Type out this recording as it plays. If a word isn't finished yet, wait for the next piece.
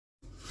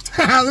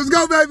Let's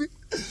go, baby.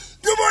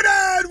 Good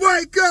morning.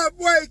 Wake up,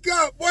 wake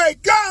up,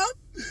 wake up.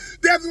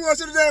 Definitely want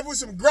to sit down with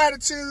some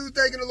gratitude,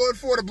 thanking the Lord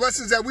for the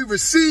blessings that we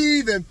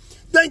receive and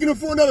thanking Him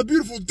for another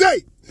beautiful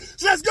day.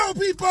 So let's go,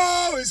 people.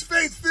 It's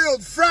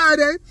Faith-Filled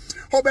Friday.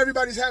 Hope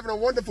everybody's having a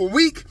wonderful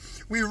week.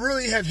 We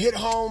really have hit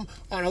home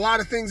on a lot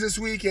of things this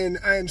week, and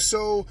I am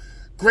so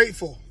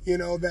grateful,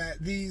 that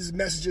these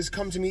messages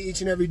come to me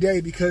each and every day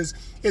because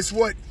it's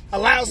what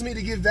allows me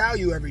to give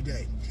value every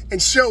day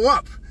and show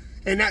up.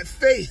 And that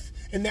faith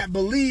and that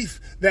belief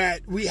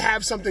that we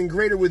have something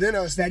greater within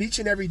us, that each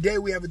and every day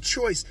we have a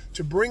choice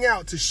to bring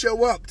out, to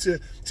show up, to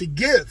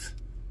give.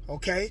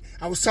 Okay?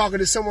 I was talking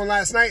to someone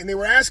last night and they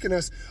were asking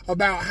us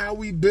about how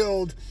we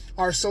build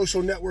our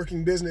social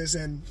networking business.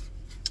 And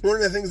one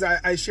of the things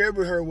I shared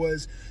with her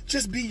was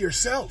just be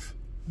yourself,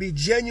 be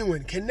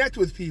genuine, connect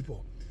with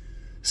people.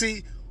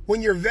 See,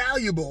 when you're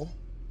valuable,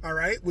 all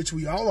right, which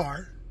we all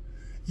are,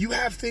 you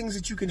have things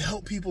that you can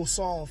help people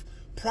solve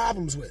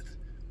problems with.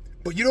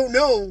 But you don't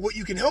know what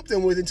you can help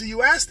them with until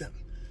you ask them.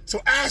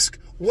 So ask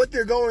what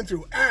they're going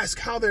through. Ask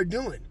how they're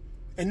doing.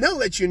 And they'll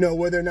let you know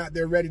whether or not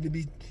they're ready to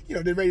be,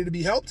 they're ready to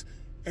be helped.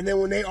 And then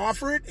when they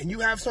offer it and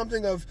you have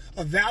something of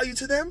value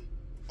to them,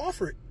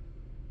 offer it.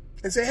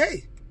 And say,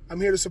 hey,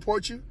 I'm here to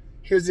support you.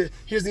 Here's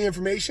the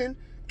information.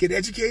 Get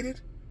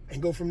educated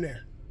and go from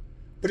there.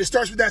 But it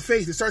starts with that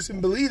faith. It starts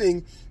in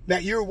believing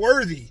that you're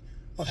worthy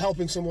of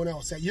helping someone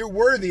else, that you're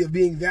worthy of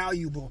being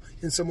valuable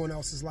in someone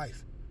else's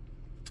life.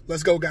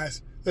 Let's go,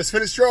 guys. Let's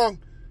finish strong.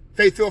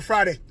 Faith-Filled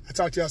Friday. I'll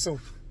talk to y'all soon.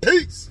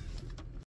 Peace.